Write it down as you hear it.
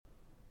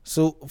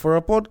So for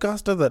a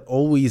podcaster that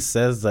always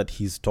says that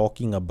he's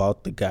talking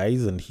about the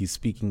guys and he's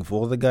speaking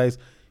for the guys,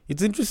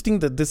 it's interesting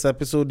that this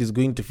episode is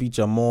going to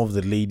feature more of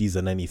the ladies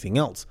than anything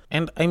else.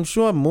 And I'm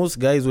sure most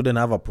guys wouldn't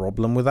have a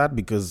problem with that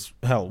because,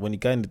 hell, when you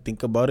kind of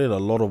think about it, a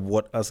lot of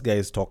what us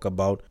guys talk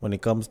about when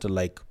it comes to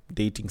like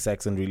dating,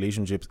 sex, and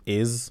relationships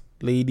is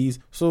ladies.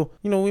 So,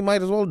 we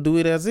might as well do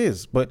it as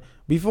is. But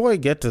before I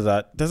get to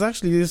that, there's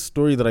actually this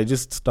story that I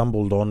just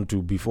stumbled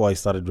onto before I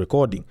started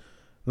recording.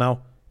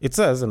 Now, it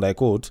says, and I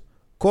quote,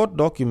 "Court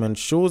document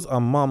shows a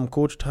mom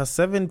coached her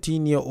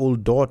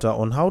 17-year-old daughter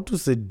on how to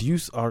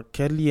seduce R.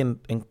 Kelly and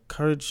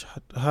encourage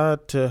her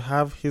to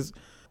have his..."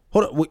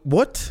 Hold on, wait,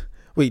 what?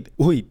 Wait,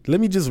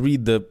 let me just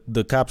read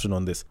the caption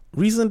on this.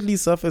 Recently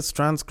surfaced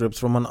transcripts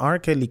from an R.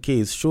 Kelly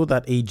case show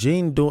that a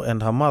Jane Doe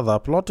and her mother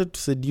plotted to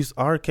seduce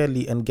R.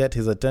 Kelly and get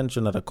his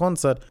attention at a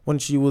concert when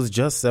she was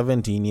just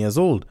 17 years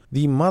old.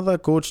 The mother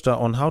coached her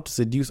on how to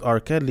seduce R.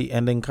 Kelly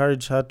and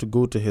encouraged her to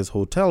go to his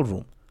hotel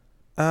room.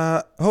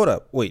 Hold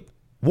up, wait.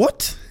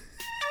 What?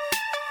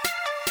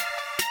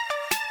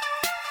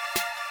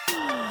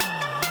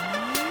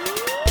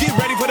 Get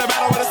ready for the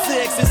battle of the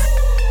sexes.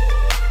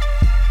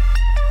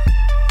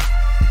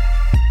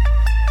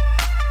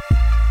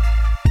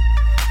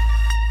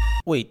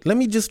 Wait, let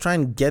me just try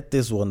and get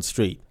this one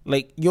straight.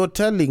 Like, you're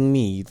telling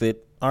me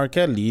that R.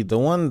 Kelly, the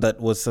one that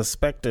was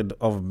suspected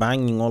of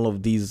banging all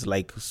of these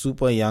like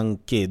super young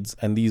kids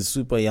and these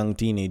super young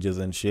teenagers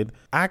and shit,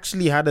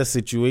 actually had a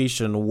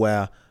situation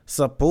where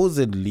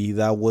supposedly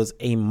there was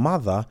a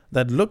mother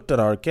that looked at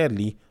R.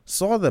 Kelly,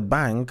 saw the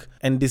bank,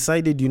 and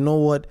decided, you know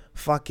what,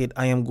 fuck it,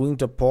 I am going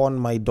to pawn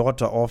my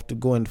daughter off to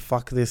go and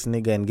fuck this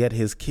nigga and get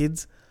his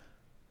kids?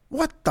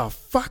 What the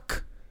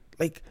fuck?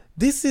 Like,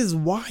 this is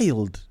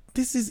wild.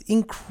 This is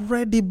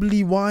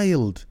incredibly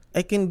wild.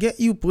 I can get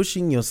you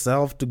pushing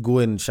yourself to go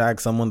and shag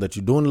someone that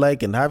you don't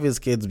like and have his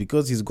kids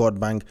because he's got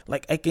bank.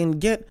 Like, I can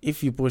get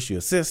if you push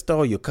your sister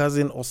or your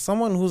cousin or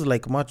someone who's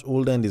like much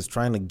older and is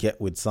trying to get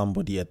with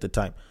somebody at the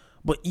time.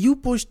 But you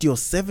pushed your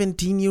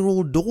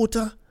 17-year-old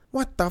daughter?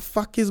 What the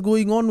fuck is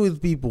going on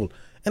with people?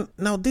 And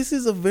now this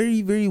is a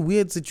very, very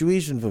weird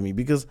situation for me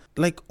because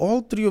like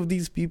all three of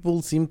these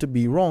people seem to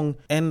be wrong,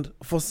 and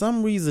for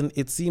some reason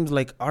it seems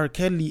like R.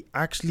 Kelly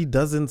actually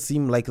doesn't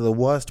seem like the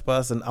worst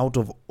person out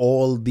of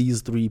all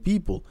these three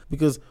people.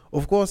 Because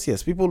of course,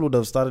 yes, people would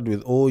have started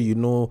with,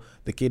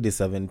 the kid is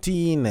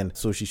 17 and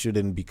so she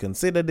shouldn't be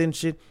considered and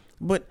shit.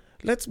 But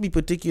let's be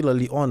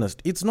particularly honest.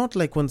 It's not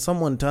like when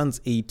someone turns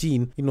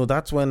 18,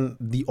 that's when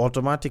the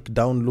automatic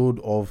download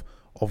of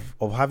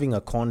having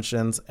a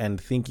conscience and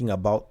thinking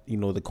about,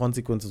 the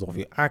consequences of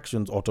your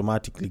actions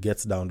automatically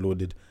gets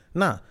downloaded.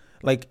 Nah,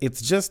 like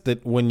it's just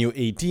that when you're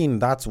 18,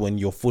 that's when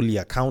you're fully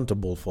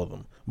accountable for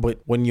them. But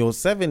when you're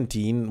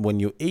 17, when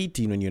you're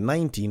 18, when you're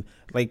 19,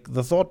 like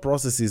the thought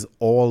process is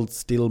all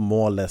still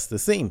more or less the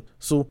same.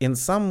 So in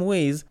some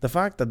ways, the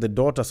fact that the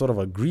daughter sort of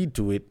agreed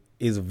to it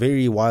is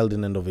very wild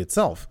in and of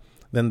itself.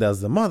 Then there's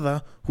the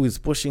mother who is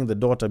pushing the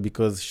daughter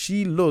because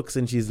she looks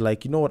and she's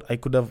like, you know what, I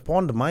could have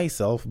pawned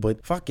myself,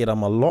 but fuck it,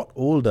 I'm a lot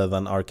older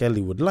than R.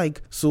 Kelly would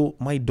like, so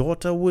my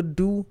daughter would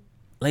do.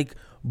 Like,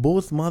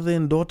 both mother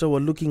and daughter were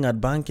looking at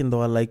bank and they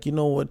were like, you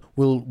know what,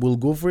 we'll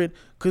go for it.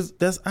 Because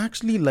there's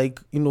actually like,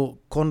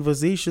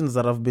 conversations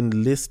that have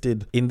been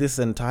listed in this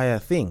entire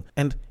thing.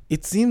 And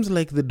it seems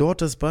like the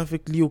daughter's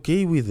perfectly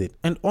okay with it.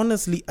 And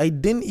honestly, I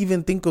didn't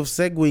even think of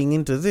segueing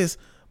into this.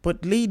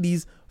 But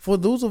ladies, for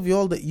those of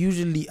y'all that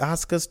usually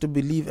ask us to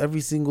believe every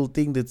single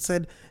thing that's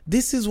said,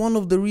 this is one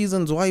of the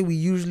reasons why we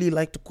usually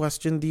like to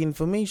question the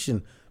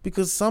information.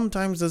 Because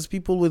sometimes there's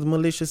people with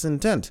malicious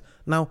intent.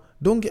 Now,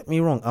 don't get me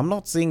wrong. I'm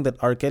not saying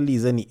that R. Kelly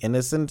is any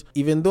innocent.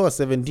 Even though a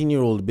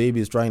 17-year-old baby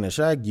is trying to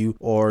shag you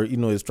or,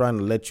 is trying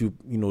to let you,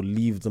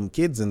 leave them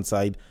kids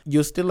inside,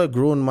 you're still a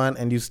grown man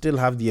and you still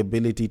have the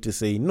ability to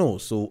say no.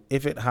 So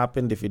if it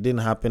happened, if it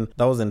didn't happen,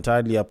 that was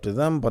entirely up to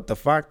them. But the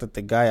fact that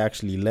the guy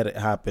actually let it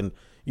happen,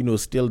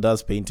 still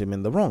does paint him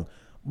in the wrong.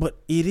 But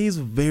it is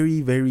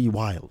very, very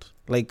wild.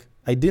 Like,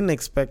 I didn't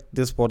expect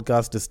this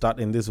podcast to start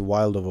in this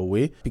wild of a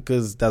way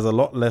because there's a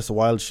lot less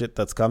wild shit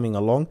that's coming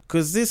along.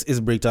 Because this is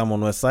Breaktime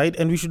on Westside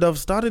and we should have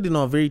started in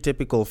our very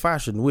typical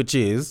fashion, which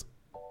is...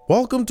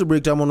 Welcome to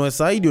Breaktime on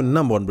Westside, your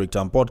number one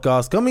Breaktime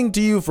podcast, coming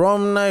to you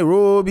from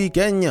Nairobi,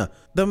 Kenya.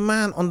 The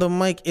man on the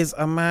mic is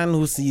a man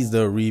who sees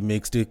the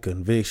remix to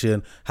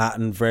Conviction, hot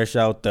and fresh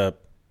out the...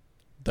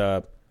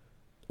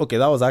 Okay,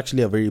 that was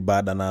actually a very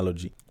bad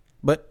analogy.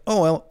 But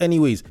oh well,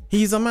 anyways,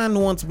 he's a man who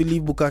once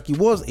believed Bukkake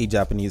was a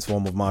Japanese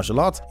form of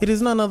martial arts. It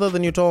is none other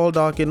than your tall,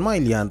 dark and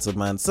mildly handsome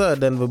man, Sir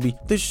Denver B.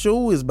 The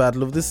show is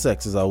Battle of the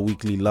Sexes, our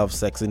weekly love,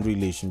 sex and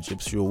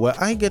relationships show where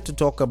I get to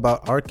talk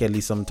about R.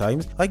 Kelly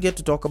sometimes, I get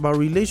to talk about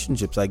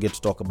relationships, I get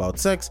to talk about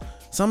sex.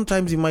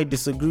 Sometimes you might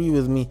disagree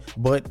with me,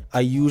 but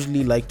I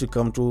usually like to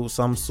come to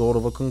some sort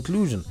of a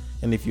conclusion.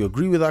 And if you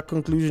agree with that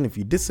conclusion, if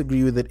you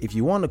disagree with it, if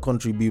you want to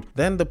contribute,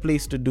 then the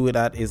place to do it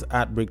at is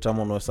at Breaktime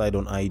on Westside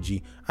on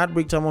IG, at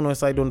Breaktime on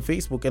Westside on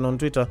Facebook, and on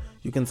Twitter,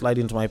 you can slide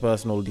into my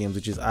personal DMs,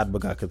 which is at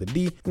Bagaka the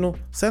D.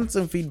 Send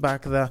some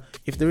feedback there.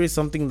 If there is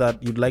something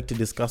that you'd like to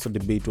discuss or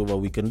debate over,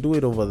 we can do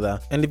it over there.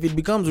 And if it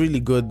becomes really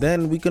good,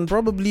 then we can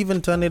probably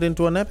even turn it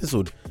into an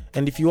episode.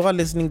 And if you are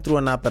listening through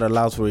an app that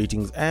allows for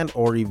ratings and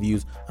or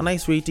reviews, a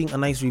nice rating, a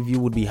nice review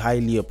would be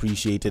highly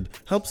appreciated.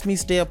 Helps me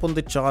stay up on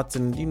the charts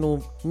and,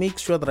 make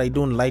sure that I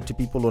don't lie to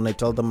people when I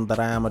tell them that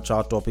I am a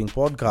chart-topping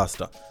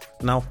podcaster.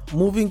 Now,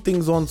 moving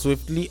things on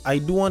swiftly, I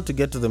do want to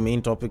get to the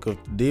main topic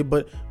of today,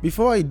 but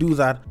before I do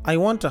that, I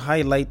want to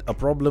highlight a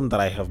problem that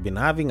I have been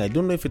having. I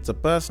don't know if it's a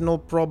personal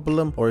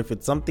problem or if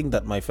it's something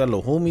that my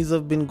fellow homies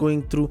have been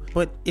going through,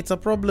 but it's a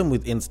problem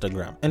with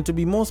Instagram. And to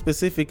be more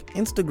specific,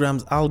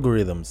 Instagram's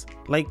algorithms.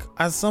 Like,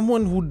 as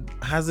someone who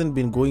hasn't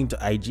been going to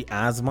IG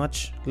as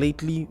much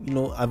lately,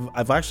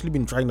 I've actually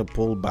been trying to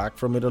pull back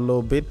from it a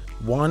little bit.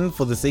 One,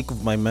 for the sake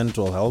of my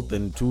mental health,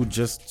 and two,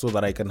 just so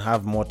that I can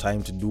have more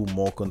time to do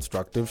more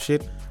constructive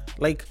shit.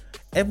 Like,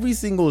 every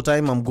single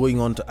time I'm going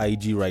on to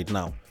IG right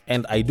now,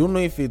 and I don't know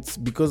if it's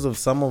because of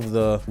some of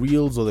the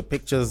reels or the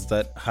pictures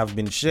that have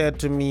been shared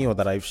to me or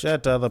that I've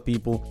shared to other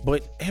people,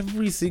 but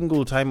every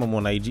single time I'm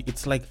on IG,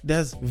 it's like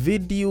there's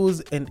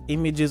videos and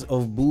images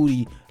of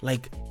booty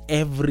like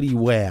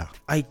everywhere.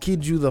 I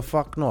kid you the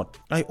fuck not.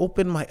 I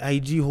open my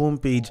IG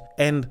homepage,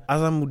 and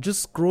as I'm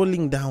just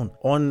scrolling down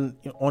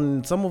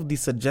on some of the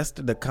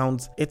suggested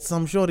accounts, it's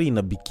some shorty in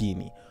a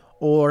bikini.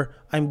 Or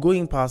I'm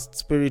going past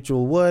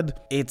Spiritual Word,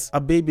 it's a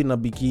babe in a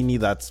bikini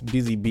that's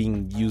busy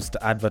being used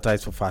to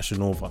advertise for Fashion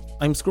Nova.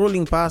 I'm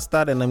scrolling past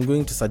that and I'm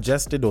going to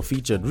suggested or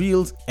featured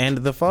reels, and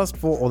the first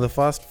 4 or the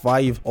first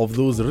 5 of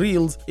those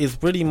reels is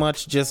pretty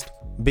much just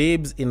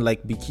babes in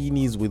like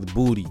bikinis with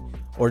booty,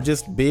 or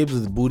just babes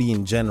with booty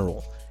in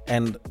general,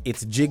 and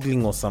it's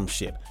jiggling or some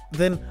shit.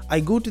 Then I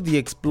go to the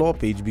explore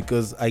page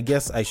because I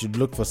guess I should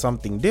look for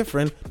something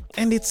different,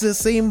 and it's the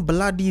same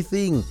bloody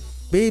thing.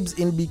 Babes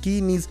in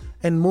bikinis,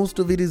 and most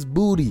of it is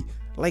booty.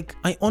 Like,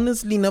 I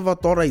honestly never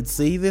thought I'd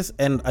say this,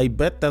 and I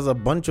bet there's a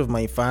bunch of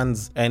my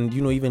fans and,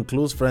 even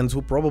close friends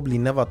who probably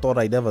never thought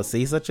I'd ever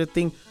say such a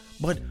thing,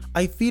 but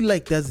I feel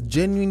like there's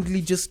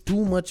genuinely just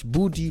too much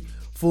booty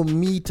for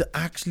me to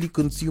actually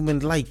consume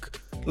and like.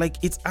 Like,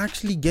 it's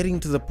actually getting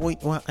to the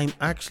point where I'm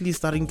actually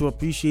starting to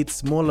appreciate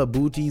smaller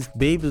booties,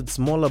 babes with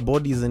smaller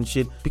bodies and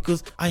shit,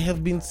 because I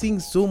have been seeing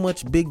so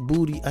much big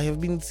booty, I have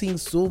been seeing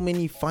so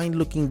many fine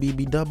looking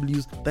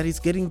BBWs that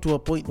it's getting to a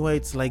point where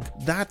it's like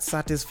that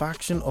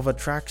satisfaction of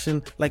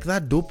attraction, like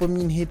that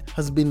dopamine hit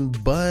has been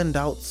burned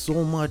out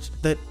so much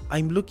that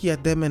I'm looking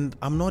at them and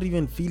I'm not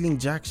even feeling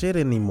jack shit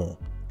anymore.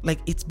 Like,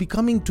 it's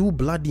becoming too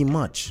bloody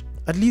much.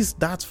 At least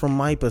that's from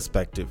my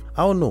perspective.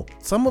 I don't know.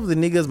 Some of the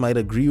niggas might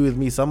agree with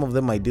me, some of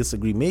them might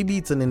disagree. Maybe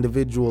it's an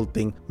individual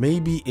thing.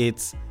 Maybe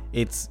it's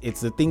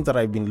the thing that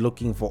I've been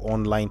looking for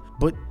online.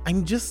 But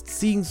I'm just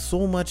seeing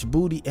so much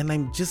booty and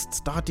I'm just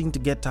starting to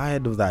get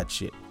tired of that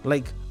shit.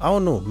 Like, I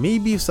don't know.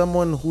 Maybe if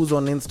someone who's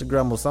on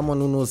Instagram or someone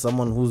who knows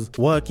someone who's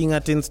working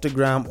at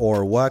Instagram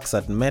or works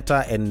at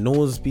Meta and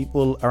knows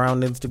people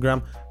around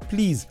Instagram,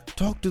 please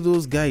talk to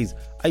those guys.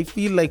 I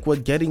feel like we're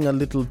getting a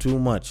little too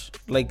much.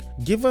 Like,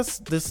 give us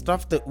the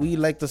stuff that we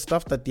like, the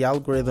stuff that the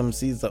algorithm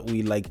sees that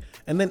we like,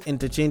 and then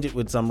interchange it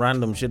with some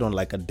random shit on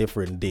like a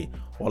different day,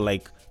 or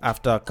like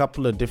after a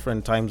couple of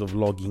different times of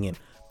logging in.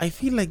 I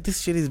feel like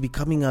this shit is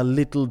becoming a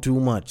little too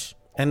much.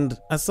 And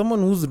as someone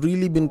who's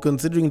really been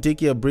considering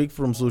taking a break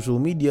from social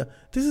media,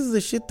 this is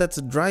the shit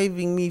that's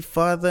driving me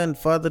further and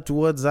further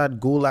towards that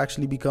goal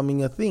actually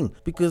becoming a thing.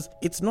 Because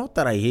it's not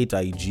that I hate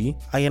IG.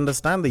 I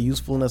understand the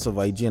usefulness of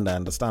IG and I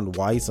understand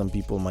why some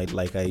people might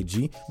like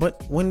IG.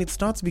 But when it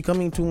starts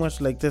becoming too much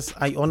like this,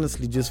 I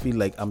honestly just feel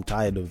like I'm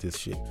tired of this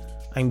shit.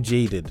 I'm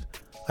jaded.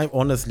 I'm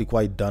honestly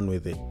quite done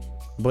with it.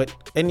 But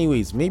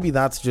anyways, maybe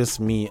that's just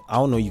me. I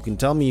don't know, you can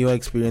tell me your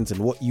experience and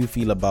what you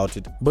feel about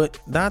it. But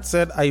that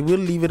said, I will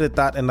leave it at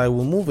that and I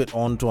will move it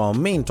on to our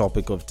main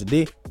topic of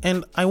today.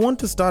 And I want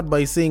to start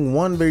by saying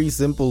one very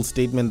simple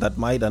statement that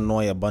might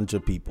annoy a bunch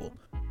of people.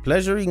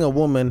 Pleasuring a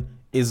woman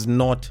is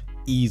not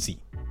easy.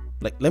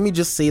 Like, let me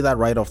just say that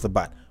right off the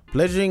bat.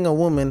 Pleasuring a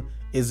woman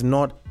is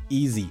not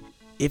easy.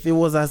 If it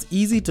was as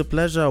easy to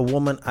pleasure a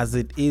woman as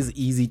it is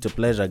easy to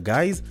pleasure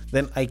guys,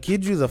 then I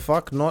kid you the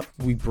fuck not,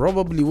 we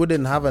probably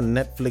wouldn't have a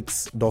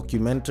Netflix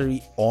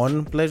documentary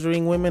on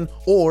pleasuring women,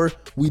 or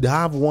we'd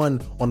have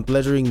one on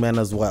pleasuring men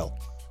as well.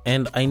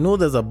 And I know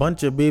there's a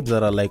bunch of babes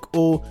that are like,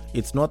 oh,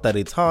 it's not that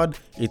it's hard,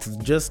 it's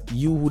just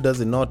you who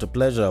doesn't know how to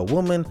pleasure a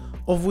woman,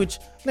 of which,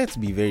 let's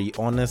be very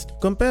honest,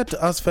 compared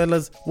to us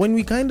fellas, when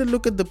we kind of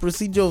look at the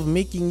procedure of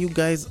making you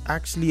guys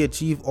actually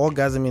achieve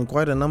orgasm in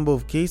quite a number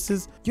of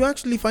cases, you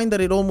actually find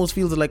that it almost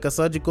feels like a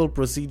surgical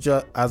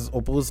procedure as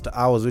opposed to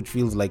ours, which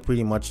feels like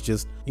pretty much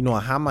just, a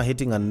hammer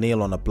hitting a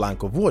nail on a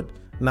plank of wood.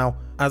 Now,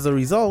 as a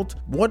result,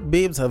 what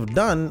babes have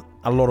done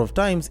a lot of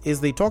times is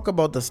they talk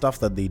about the stuff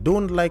that they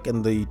don't like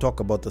and they talk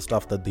about the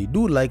stuff that they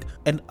do like,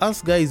 and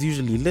us guys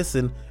usually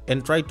listen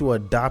and try to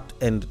adapt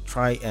and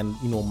try and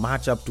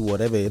match up to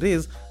whatever it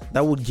is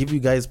that would give you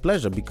guys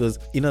pleasure. Because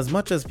in as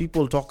much as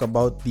people talk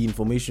about the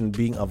information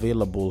being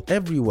available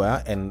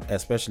everywhere and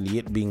especially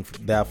it being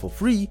there for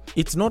free,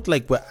 it's not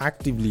like we're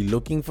actively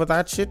looking for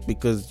that shit,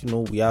 because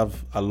we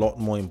have a lot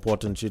more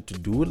important shit to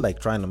do, like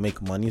trying to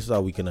make money so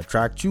that we can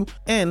attract you,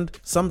 and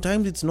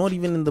sometimes it's not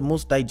even in the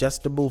most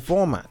digestible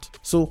format.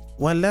 So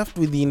we're left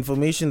with the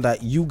information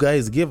that you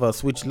guys give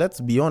us, which, let's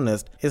be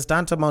honest, is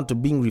tantamount to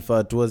being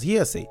referred to as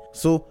hearsay.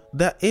 So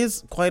there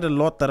is quite a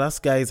lot that us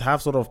guys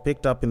have sort of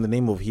picked up in the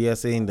name of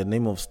hearsay, in the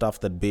name of stuff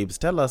that babes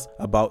tell us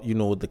about,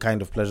 the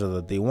kind of pleasure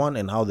that they want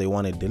and how they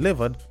want it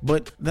delivered.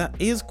 But there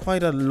is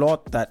quite a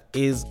lot that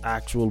is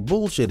actual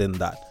bullshit in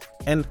that.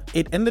 And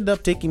it ended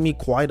up taking me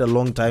quite a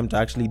long time to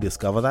actually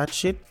discover that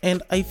shit.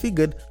 And I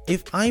figured,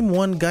 if I'm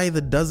one guy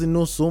that doesn't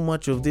know so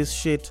much of this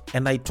shit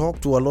and I talk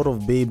to a lot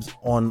of babes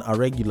on a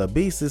regular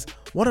basis,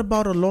 what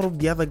about a lot of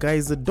the other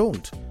guys that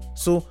don't?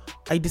 So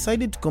I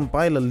decided to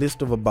compile a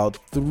list of about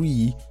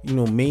 3,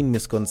 main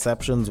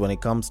misconceptions when it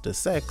comes to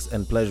sex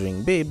and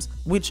pleasuring babes,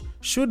 which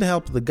should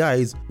help the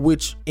guys,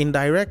 which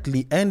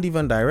indirectly and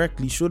even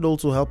directly should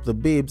also help the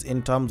babes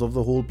in terms of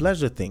the whole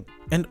pleasure thing.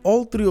 And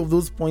all 3 of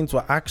those points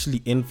were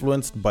actually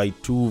influenced by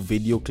 2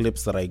 video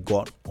clips that I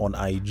got on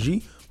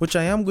IG, which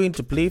I am going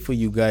to play for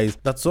you guys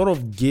that sort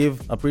of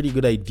give a pretty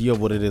good idea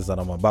of what it is that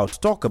I'm about to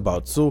talk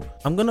about. So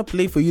I'm going to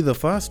play for you the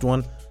first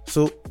one.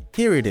 So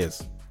here it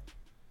is.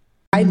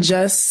 I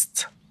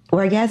just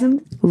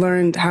orgasm?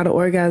 Learned how to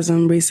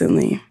orgasm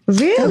recently.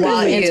 Really?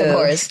 While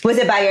intercourse. Was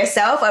it by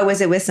yourself or was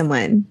it with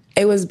someone?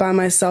 It was by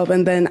myself,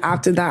 and then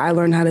after that I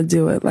learned how to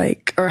do it,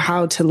 or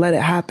how to let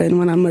it happen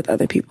when I'm with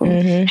other people.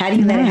 Mm-hmm. How do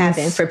you let it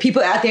happen? For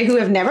people out there who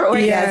have never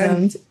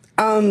orgasmed. Yeah.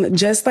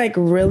 Just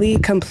really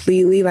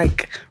completely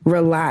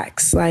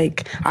relax. I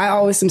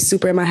always am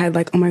super in my head,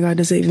 oh my God,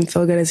 does it even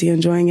feel good? Is he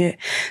enjoying it?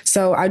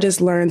 So I just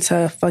learned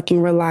to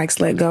fucking relax,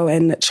 let go,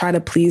 and try to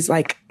please.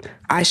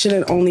 I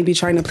shouldn't only be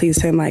trying to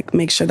please him,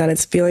 make sure that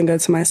it's feeling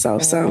good to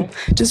myself. So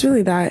just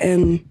really that.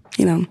 And,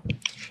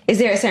 Is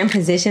there a certain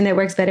position that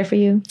works better for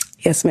you?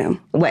 Yes, ma'am.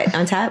 What,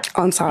 on top?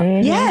 On top.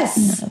 Mm-hmm.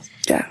 Yes.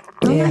 Yeah.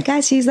 Oh my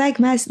God, she's like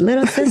my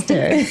little sister.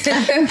 Yes,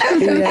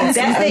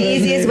 that's the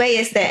easiest way.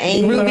 It's the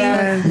angle.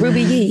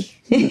 Ruby Yee.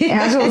 Ruby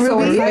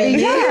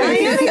Yee. Yeah, I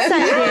am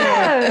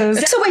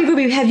excited. So wait,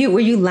 Ruby, were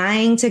you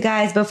lying to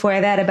guys before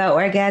that about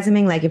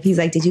orgasming? If he's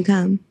like, did you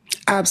come?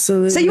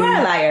 Absolutely. So you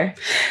are a liar.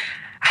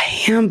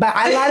 I am, but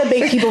I lie to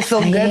make people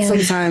feel good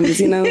sometimes,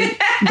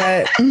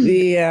 But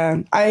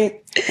yeah, I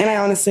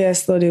honestly, I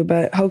still do,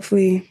 but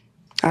hopefully,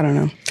 I don't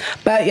know.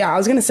 But yeah, I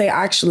was going to say,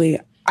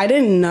 actually, I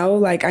didn't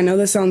know, I know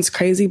this sounds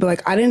crazy,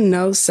 but I didn't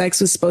know sex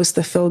was supposed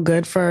to feel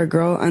good for a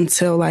girl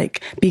until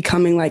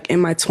becoming in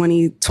my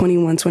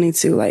 21,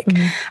 22.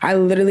 I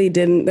literally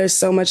didn't, there's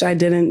so much I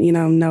didn't,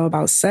 know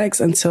about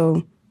sex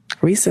until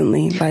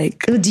recently.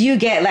 Do you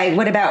get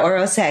what about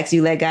oral sex?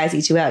 You let guys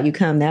eat you out, you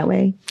come that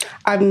way?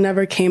 I've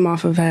never came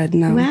off of head,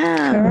 no.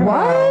 Wow.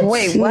 What?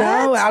 Wait, what?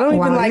 No, I don't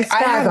even I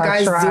have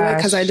guys do it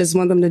because I just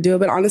want them to do it,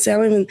 but honestly I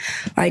don't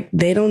even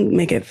they don't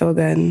make it feel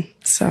good.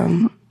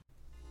 So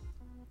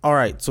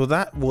Alright, so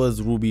that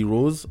was Ruby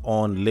Rose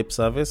on Lip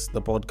Service,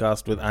 the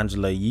podcast with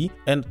Angela Yee,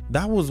 and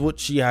that was what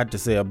she had to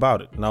say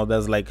about it. Now,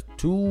 there's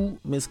 2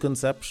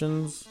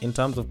 misconceptions in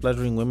terms of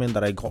pleasuring women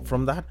that I got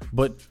from that,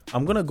 but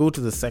I'm gonna go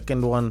to the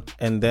second one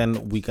and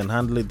then we can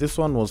handle it. This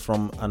one was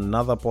from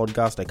another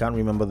podcast, I can't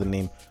remember the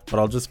name, but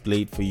I'll just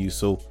play it for you.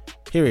 So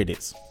here it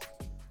is.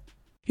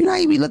 You know how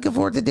you be looking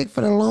forward to dick for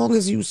the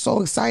longest, you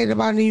so excited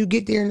about it, and then you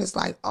get there and it's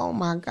like, oh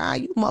my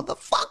God, you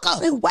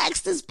motherfucker. And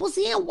waxed this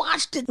pussy and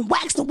washed it and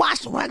waxed and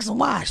washed and waxed and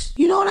washed.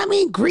 You know what I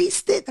mean?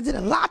 Greased it. I did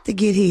a lot to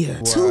get here.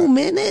 Wow. 2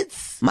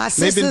 minutes. My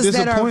sisters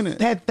that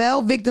have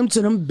fell victim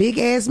to them big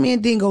ass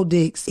mandingo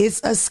dicks, it's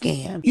a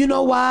scam. You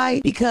know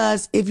why?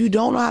 Because if you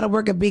don't know how to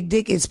work a big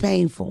dick, it's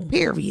painful.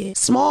 Period.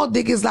 Small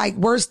dick is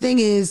worst thing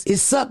is it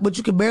suck, but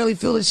you can barely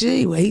feel the shit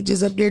anyway. He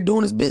just up there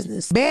doing his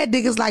business. Bad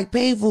dick is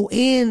painful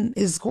and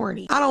is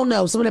corny. I don't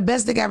know. Some of the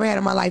best dick I ever had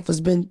in my life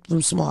has been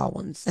from small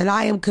ones. And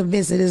I am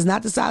convinced it is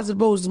not the size of the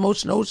boat, it's the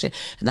motion of the ocean.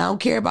 And I don't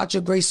care about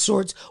your gray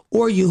shorts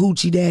or your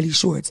hoochie daddy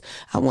shorts.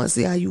 I want to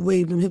see how you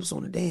wave them hips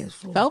on the dance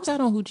floor. I hope I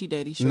don't hoochie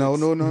daddy shorts.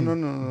 No.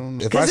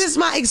 Because this is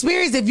my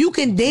experience. If you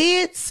can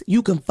dance,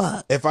 you can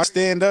fuck. If I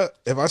stand up,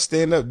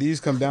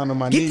 these come down to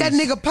my knees. Get that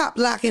nigga pop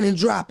locking and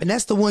dropping.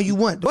 That's the one you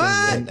want. What?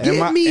 And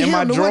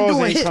my drawers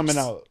ain't hips. coming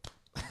out.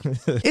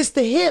 It's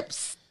the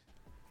hips.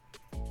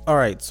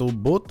 Alright, so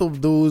both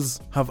of those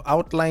have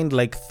outlined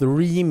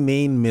 3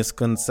 main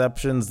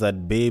misconceptions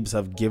that babes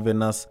have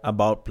given us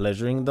about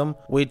pleasuring them,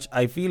 which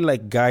I feel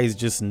guys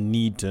just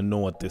need to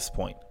know at this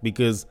point,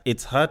 because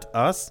it's hurt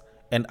us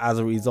and as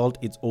a result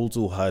it's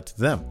also hurt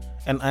them.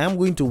 And I am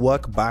going to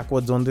work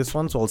backwards on this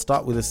one, so I'll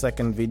start with the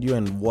second video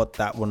and what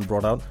that one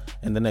brought out,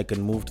 and then I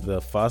can move to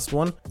the first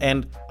one.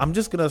 And I'm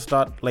just gonna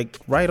start like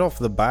right off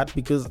the bat,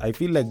 because I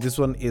feel like this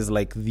one is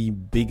like the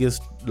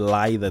biggest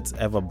lie that's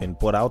ever been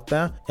put out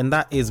there, and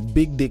that is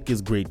big dick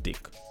is great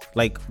dick.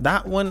 Like,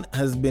 that one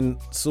has been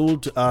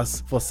sold to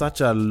us for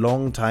such a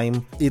long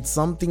time. It's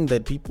something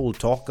that people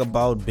talk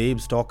about.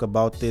 Babes talk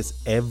about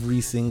this every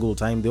single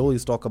time. They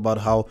always talk about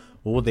how,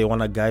 oh, they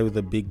want a guy with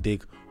a big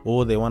dick.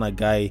 Oh, they want a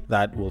guy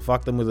that will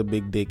fuck them with a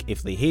big dick.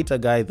 If they hate a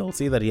guy, they'll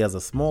say that he has a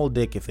small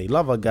dick. If they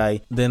love a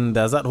guy, then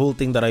there's that whole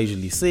thing that I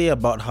usually say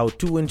about how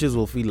 2 inches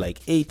will feel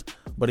like 8.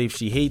 But if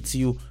she hates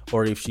you,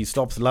 or if she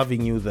stops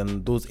loving you,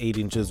 then those 8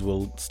 inches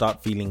will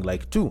start feeling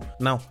like 2.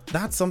 Now,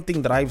 that's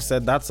something that I've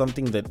said. That's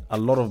something that a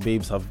lot of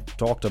babes have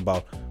talked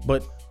about.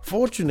 But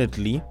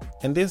fortunately,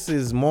 and this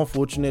is more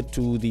fortunate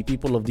to the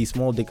people of the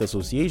Small Dick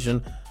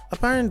Association,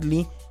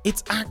 apparently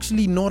it's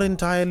actually not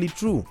entirely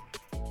true.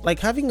 Like,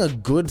 having a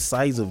good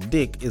size of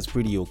dick is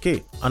pretty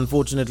okay.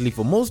 Unfortunately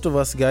for most of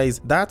us guys,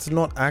 that's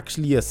not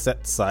actually a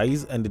set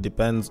size, and it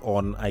depends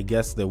on, I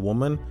guess, the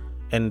woman.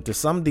 And to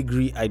some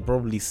degree, I'd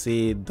probably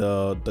say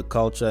the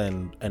culture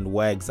and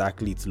where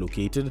exactly it's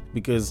located.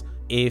 Because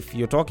if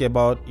you're talking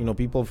about,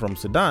 people from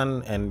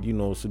Sudan, and,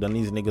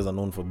 Sudanese niggas are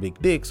known for big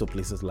dicks, so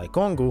places like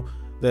Congo,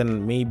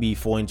 then maybe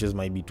 4 inches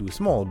might be too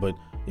small. But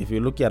if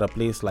you look at a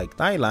place like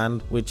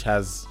Thailand, which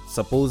has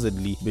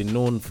supposedly been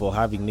known for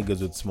having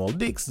niggas with small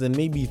dicks, then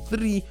maybe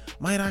 3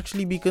 might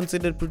actually be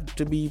considered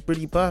to be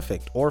pretty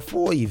perfect, or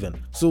 4 even.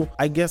 So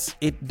I guess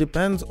it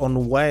depends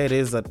on where it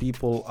is that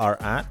people are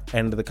at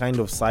and the kind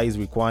of size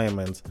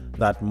requirements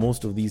that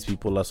most of these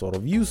people are sort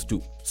of used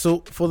to. So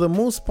for the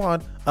most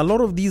part, a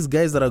lot of these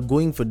guys that are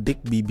going for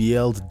dick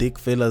BBLs, dick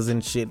fillers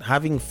and shit,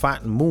 having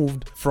fat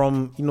moved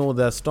from,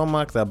 their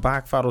stomach, their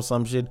back fat or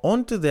some shit,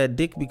 onto their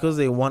dick because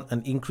they want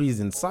an increase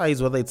in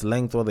size, whether it's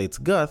length, whether it's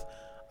girth.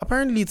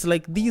 Apparently it's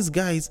like these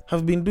guys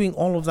have been doing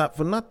all of that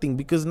for nothing,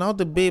 because now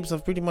the babes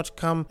have pretty much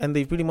come and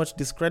they've pretty much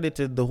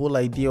discredited the whole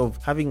idea of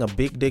having a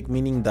big dick,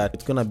 meaning that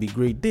it's gonna be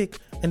great dick,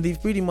 and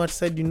they've pretty much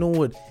said, you know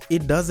what,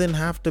 it doesn't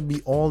have to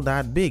be all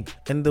that big.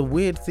 And the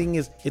weird thing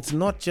is, it's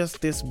not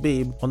just this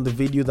babe on the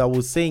video that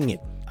was saying it.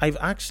 I've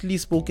actually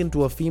spoken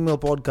to a female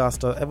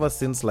podcaster ever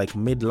since like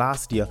mid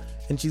last year,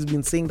 and she's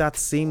been saying that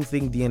same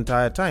thing the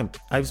entire time.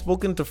 I've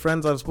spoken to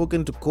friends, I've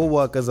spoken to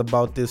co-workers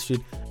about this shit,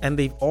 and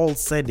they've all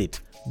said it.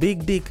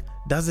 Big dick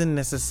doesn't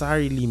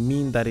necessarily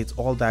mean that it's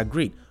all that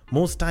great.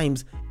 Most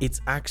times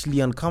it's actually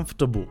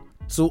uncomfortable.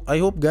 So I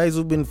hope guys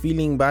who've been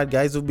feeling bad,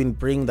 guys who've been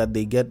praying that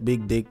they get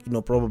big dick,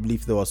 probably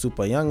if they were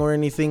super young or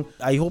anything,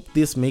 I hope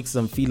this makes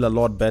them feel a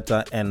lot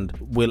better and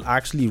will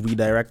actually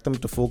redirect them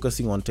to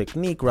focusing on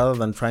technique rather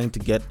than trying to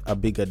get a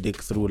bigger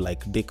dick through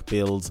like dick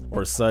pills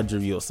or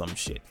surgery or some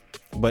shit.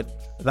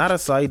 But that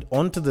aside,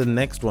 on to the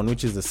next one,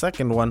 which is the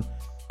second one.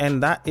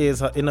 And that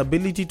is her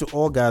inability to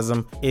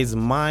orgasm is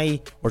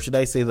my, or should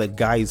I say the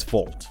guy's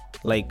fault.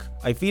 Like,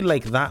 I feel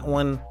like that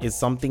one is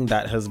something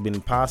that has been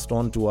passed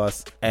on to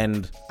us,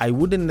 and I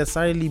wouldn't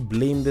necessarily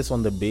blame this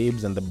on the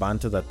babes and the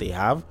banter that they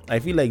have. I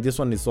feel like this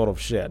one is sort of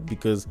shared,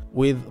 because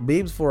with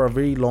babes for a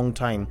very long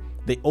time,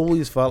 they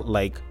always felt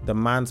like the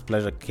man's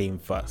pleasure came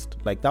first.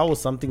 Like, that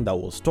was something that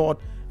was taught,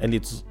 and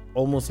it's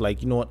almost like,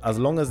 as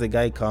long as the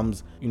guy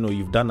comes,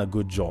 you've done a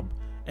good job.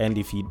 And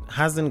if he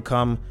hasn't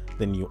come,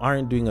 then you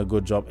aren't doing a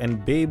good job.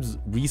 And babes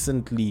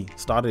recently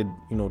started,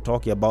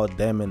 talking about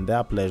them and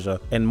their pleasure,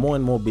 and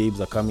more babes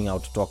are coming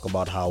out to talk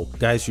about how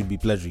guys should be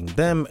pleasuring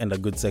them, and a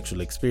good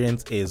sexual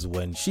experience is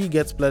when she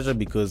gets pleasure,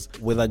 because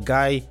with a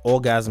guy,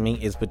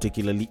 orgasming is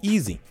particularly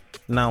easy.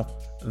 Now,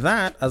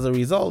 that as a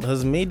result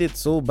has made it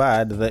so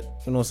bad that,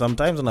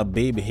 sometimes when a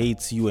babe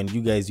hates you and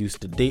you guys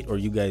used to date, or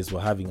you guys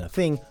were having a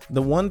thing,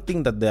 the one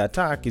thing that they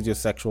attack is your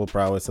sexual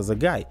prowess as a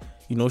guy.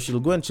 She'll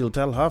go and she'll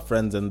tell her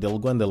friends, and they'll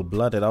go and they'll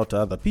blurt it out to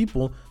other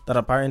people that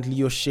apparently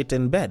you're shit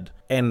in bed.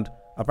 And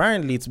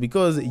apparently it's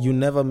because you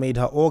never made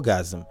her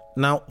orgasm.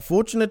 Now,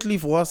 fortunately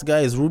for us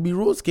guys, Ruby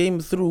Rose came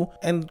through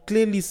and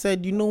clearly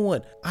said, you know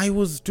what, I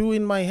was too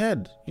in my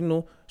head.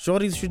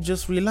 Shorties should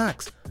just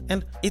relax.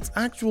 And it's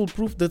actual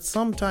proof that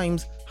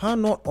sometimes her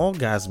not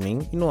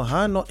orgasming,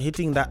 her not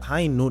hitting that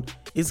high note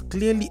is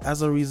clearly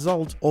as a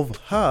result of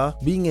her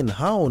being in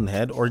her own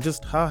head, or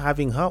just her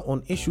having her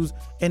own issues,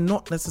 and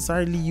not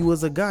necessarily you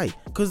as a guy.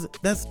 Because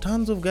there's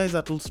tons of guys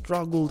that'll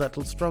struggle,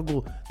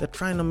 they're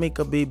trying to make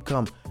a babe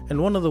come.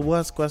 And one of the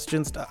worst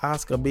questions to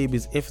ask a babe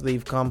is if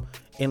they've come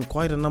in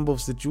quite a number of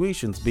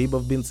situations. Babe,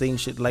 I've been saying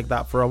shit like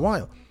that for a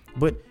while.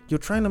 But you're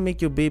trying to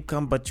make your babe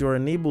come, but you're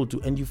unable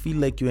to, and you feel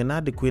like you're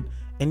inadequate,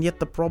 and yet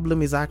the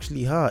problem is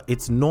actually her.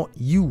 It's not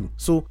you.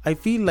 So I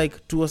feel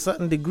like, to a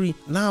certain degree,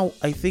 now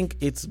I think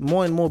it's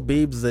more and more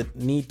babes that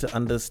need to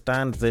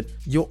understand that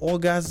your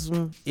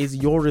orgasm is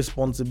your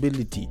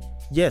responsibility.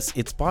 yes,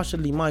 it's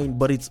partially mine,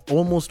 but it's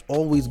almost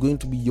always going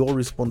to be your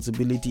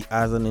responsibility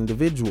as an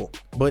individual.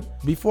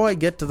 But before I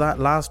get to that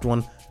last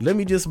one, let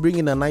me just bring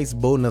in a nice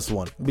bonus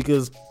one,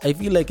 because I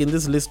feel like in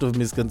this list of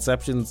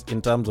misconceptions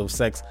in terms of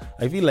sex,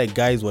 I feel like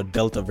guys were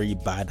dealt a very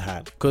bad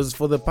hand. Because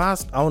for the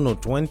past,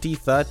 20,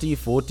 30,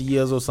 40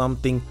 years or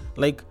something,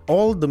 like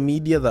all the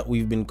media that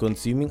we've been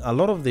consuming, a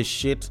lot of the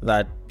shit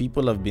that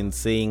people have been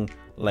saying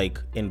like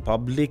in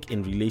public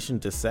in relation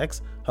to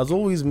sex has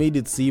always made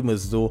it seem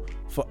as though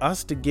for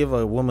us to give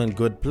a woman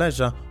good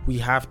pleasure, we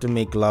have to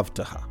make love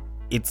to her.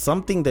 It's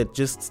something that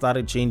just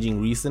started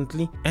changing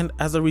recently, and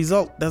as a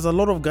result, there's a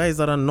lot of guys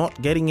that are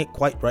not getting it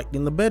quite right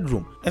in the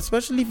bedroom.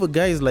 Especially for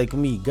guys like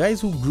me,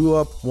 guys who grew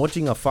up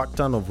watching a fuck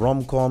ton of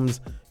rom-coms,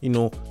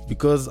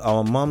 because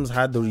our moms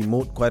had the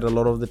remote quite a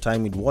lot of the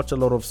time, we'd watch a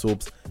lot of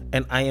soaps,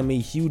 and I am a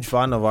huge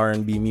fan of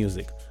R&B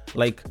music.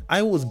 Like,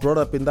 I was brought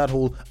up in that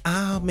whole,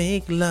 I'll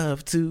make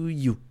love to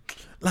you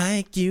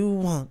like you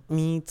want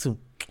me to,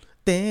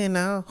 then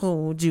I'll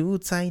hold you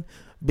tight,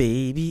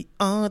 baby,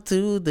 all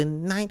through the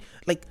night.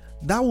 Like,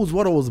 that was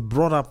what I was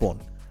brought up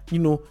on.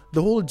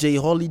 The whole J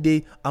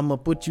Holiday, I'ma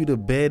put you to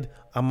bed,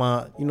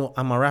 I'ma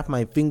wrap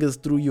my fingers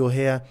through your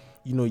hair,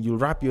 you'll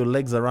wrap your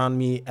legs around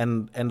me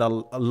and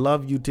I'll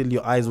love you till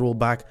your eyes roll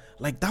back.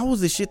 Like, that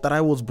was the shit that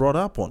I was brought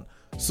up on.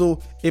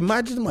 So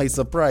imagine my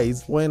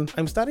surprise when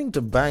I'm starting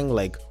to bang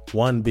like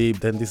one babe,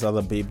 then this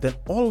other babe, then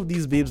all of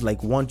these babes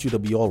like want you to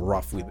be all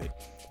rough with it.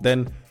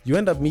 Then you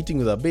end up meeting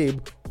with a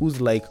babe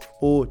who's like,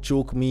 oh,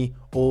 choke me,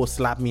 oh,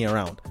 slap me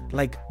around.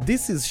 Like,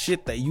 this is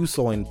shit that you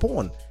saw in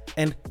porn.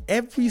 And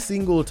every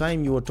single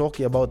time you were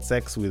talking about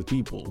sex with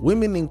people,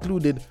 women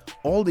included,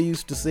 all they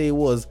used to say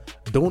was,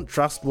 don't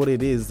trust what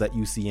it is that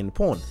you see in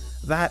porn.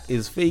 That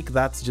is fake,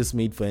 that's just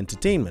made for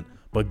entertainment.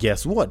 But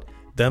guess what?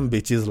 Them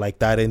bitches like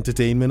that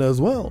entertainment as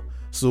well.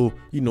 So,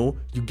 you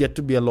get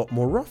to be a lot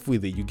more rough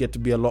with it. You get to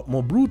be a lot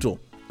more brutal.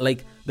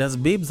 Like, there's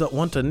babes that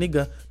want a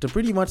nigga to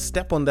pretty much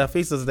step on their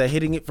face as they're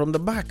hitting it from the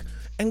back.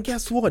 And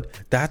guess what?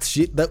 That's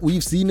shit that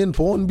we've seen in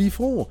porn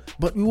before.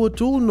 But we were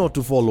told not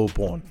to follow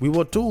porn. We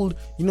were told,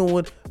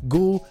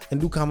 go and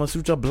do Kama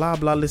Sutra, blah,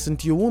 blah, listen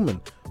to your woman.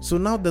 So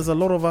now there's a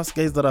lot of us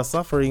guys that are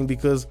suffering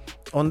because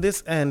on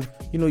this end,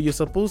 you're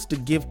supposed to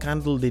give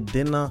candlelit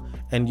dinner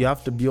and you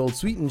have to be all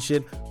sweet and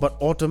shit. But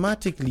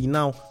automatically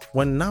now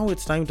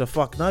it's time to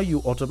fuck, now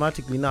you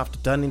automatically now have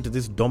to turn into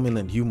this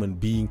dominant human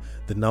being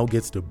that now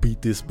gets to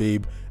beat this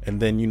babe. And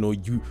then, you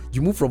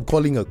move from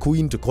calling her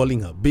queen to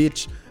calling her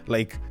bitch.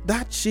 Like,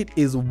 that shit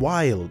is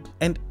wild.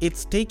 And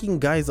it's taking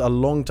guys a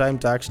long time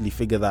to actually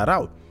figure that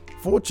out.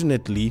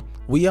 Fortunately,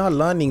 we are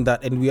learning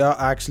that and we are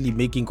actually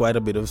making quite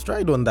a bit of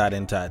stride on that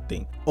entire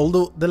thing.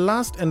 Although the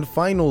last and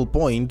final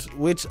point,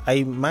 which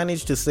I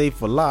managed to save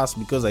for last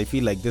because I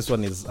feel like this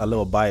one is a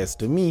little biased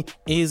to me,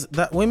 is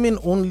that women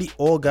only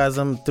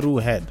orgasm through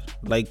head.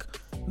 Like,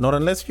 not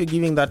unless you're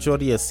giving that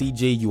shorty a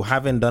CJ, you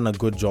haven't done a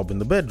good job in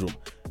the bedroom.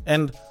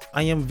 And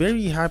I am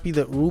very happy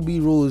that Ruby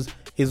Rose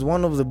is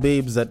one of the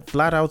babes that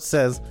flat out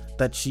says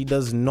that she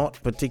does not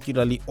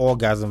particularly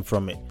orgasm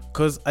from it.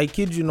 Cause I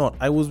kid you not,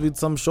 I was with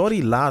some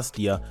shorty last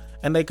year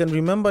and I can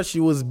remember she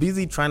was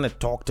busy trying to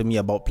talk to me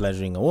about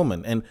pleasuring a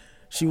woman, and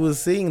she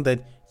was saying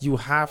that you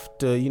have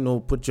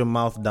to, put your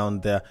mouth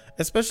down there,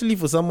 especially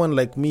for someone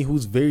like me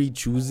who's very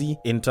choosy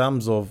in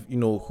terms of,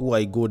 who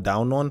I go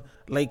down on.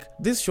 Like,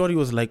 this shorty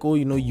was like, oh,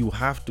 you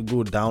have to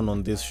go down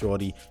on this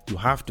shorty. You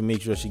have to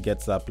make sure she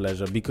gets that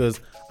pleasure, because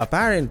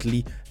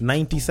apparently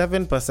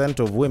 97%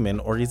 of women,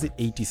 or is it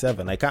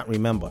 87? I can't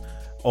remember.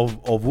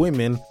 Of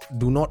women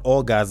do not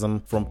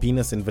orgasm from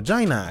penis and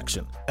vagina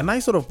action. And I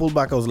sort of pulled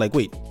back. I was like,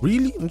 wait,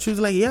 really? And she was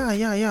like,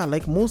 yeah.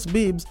 Like, most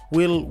babes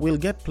will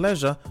get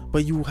pleasure,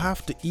 but you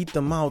have to eat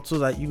them out so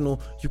that, you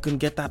can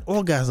get that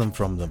orgasm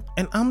from them.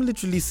 And I'm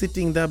literally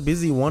sitting there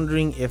busy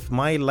wondering if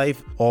my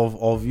life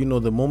of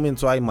the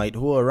moments I might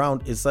hoe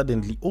around is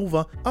suddenly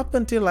over, up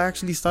until I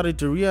actually started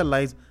to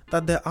realize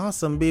that there are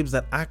some babes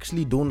that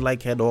actually don't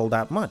like head all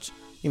that much.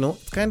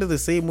 It's kind of the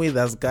same way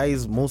as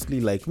guys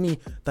mostly like me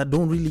that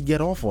don't really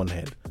get off on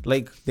head.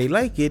 Like, they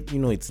like it,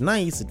 it's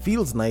nice, it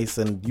feels nice,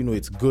 and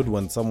it's good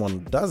when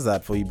someone does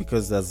that for you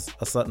because there's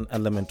a certain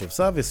element of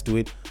service to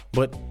it,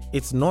 but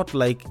it's not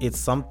like it's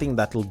something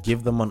that'll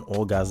give them an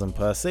orgasm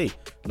per se.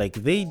 Like,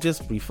 they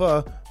just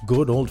prefer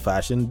good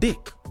old-fashioned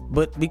dick.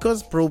 But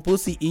because pro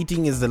pussy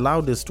eating is the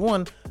loudest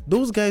one,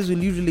 those guys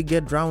will usually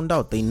get drowned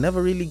out. They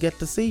never really get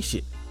to say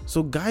shit.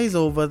 So guys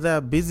over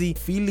there busy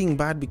feeling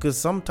bad because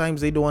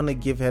sometimes they don't want to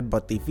give head,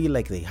 but they feel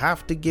like they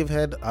have to give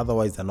head,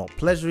 otherwise they're not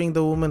pleasuring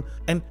the woman.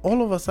 And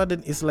all of a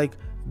sudden it's like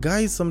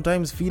guys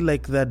sometimes feel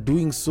like they're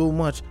doing so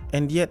much,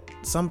 and yet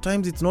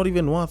sometimes it's not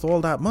even worth all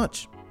that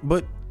much.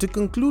 But to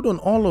conclude on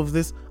all of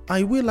this,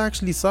 I will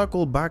actually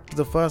circle back to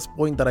the first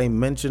point that I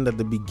mentioned at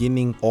the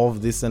beginning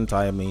of this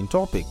entire main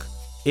topic.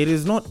 It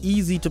is not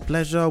easy to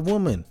pleasure a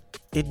woman.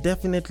 It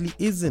definitely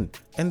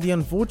isn't. And the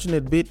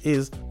unfortunate bit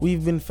is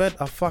we've been fed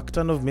a fuck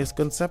ton of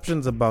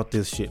misconceptions about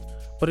this shit.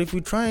 But if we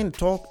try and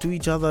talk to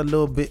each other a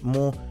little bit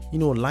more,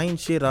 line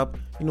shit up,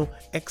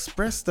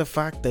 express the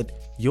fact that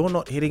you're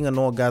not hitting an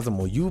orgasm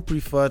or you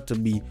prefer to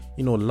be,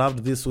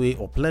 loved this way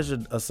or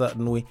pleasured a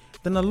certain way,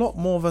 then a lot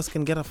more of us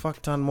can get a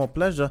fuck ton more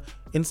pleasure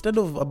instead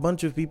of a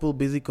bunch of people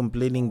busy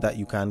complaining that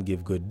you can't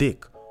give good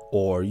dick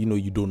or,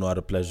 you don't know how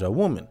to pleasure a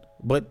woman.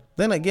 But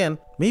then again,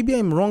 maybe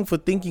I'm wrong for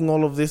thinking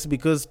all of this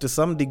because to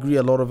some degree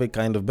a lot of it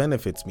kind of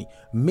benefits me.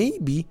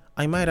 Maybe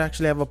I might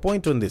actually have a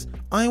point on this.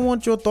 I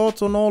want your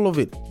thoughts on all of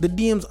it. The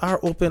DMs are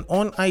open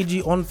on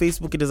IG, on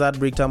Facebook it is at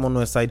Breaktime on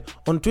Westside,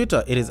 on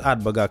Twitter it is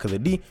at Bagaka the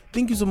D.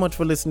 Thank you so much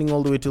for listening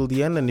all the way till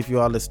the end, and if you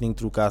are listening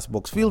through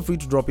Castbox, feel free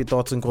to drop your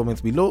thoughts and comments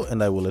below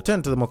and I will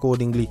attend to them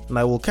accordingly, and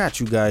I will catch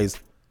you guys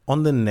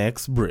on the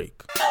next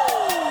break.